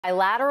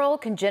Bilateral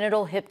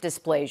congenital hip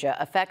dysplasia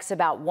affects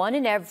about 1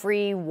 in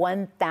every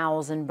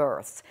 1,000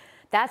 births.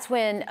 That's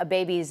when a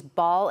baby's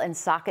ball and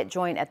socket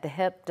joint at the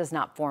hip does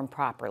not form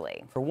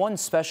properly. For one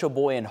special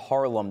boy in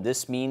Harlem,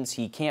 this means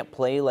he can't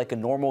play like a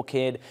normal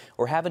kid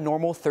or have a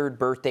normal third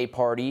birthday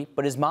party,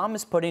 but his mom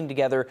is putting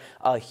together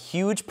a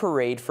huge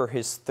parade for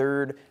his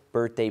third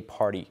birthday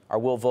party. Our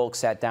Will Volk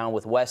sat down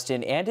with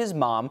Westin and his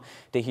mom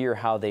to hear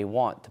how they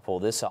want to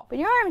pull this off. Open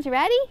your arms, you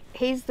ready?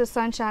 He's the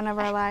sunshine of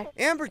our life.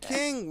 Amber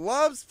King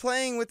loves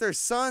playing with her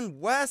son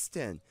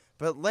Westin,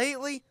 but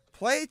lately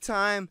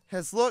playtime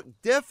has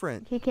looked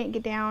different. He can't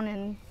get down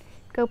and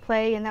go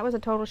play, and that was a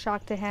total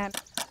shock to him.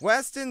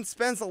 Westin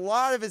spends a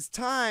lot of his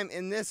time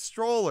in this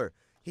stroller.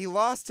 He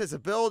lost his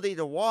ability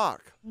to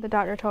walk. The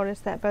doctor told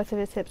us that both of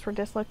his hips were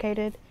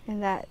dislocated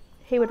and that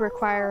he would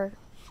require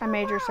a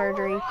major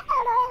surgery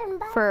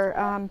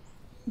for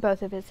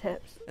both of his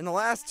hips. In the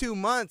last 2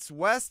 months,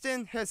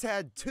 Westin has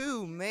had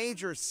 2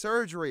 major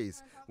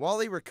surgeries. While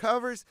he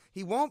recovers,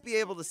 he won't be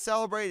able to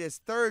celebrate his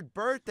third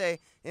birthday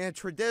in a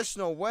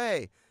traditional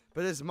way,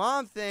 but his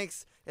mom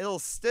thinks it'll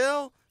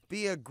still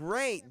be a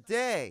great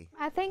day.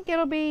 I think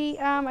it'll be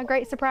a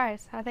great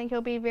surprise. I think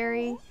he'll be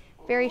very,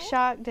 very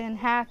shocked and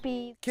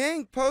happy.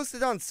 King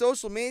posted on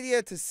social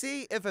media to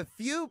see if a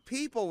few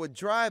people would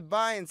drive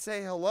by and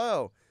say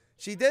hello.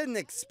 She didn't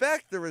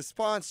expect the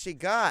response she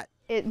got.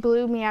 It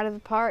blew me out of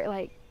the park.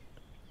 Like,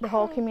 the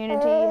whole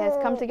community has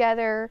come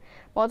together,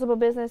 multiple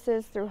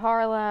businesses through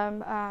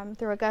Harlem,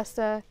 through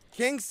Augusta.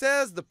 King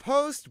says the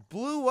post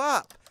blew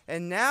up,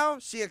 and now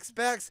she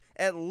expects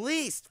at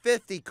least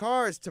 50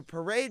 cars to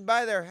parade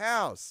by their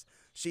house.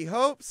 She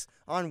hopes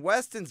on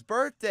Westin's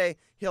birthday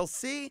he'll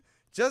see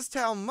just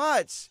how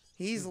much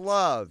he's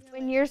loved.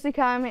 In years to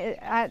come,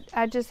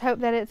 I just hope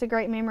that it's a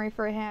great memory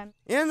for him.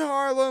 In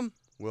Harlem,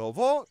 Will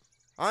Volk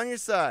on your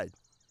side.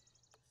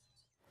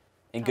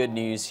 And good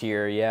news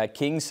here, yeah.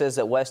 King says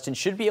that Westin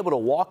should be able to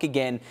walk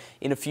again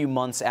in a few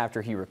months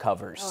after he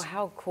recovers. Oh,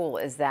 how cool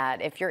is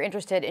that? If you're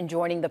interested in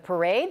joining the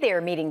parade, they are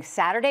meeting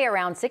Saturday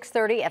around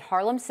 6:30 at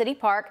Harlem City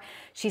Park.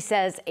 She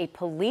says a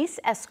police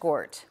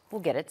escort will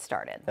get it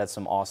started. That's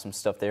some awesome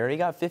stuff. They already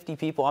got 50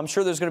 people. I'm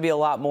sure there's going to be a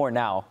lot more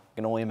now. I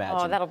can only imagine.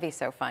 Oh, that'll be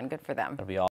so fun. Good for them. That'll be awesome.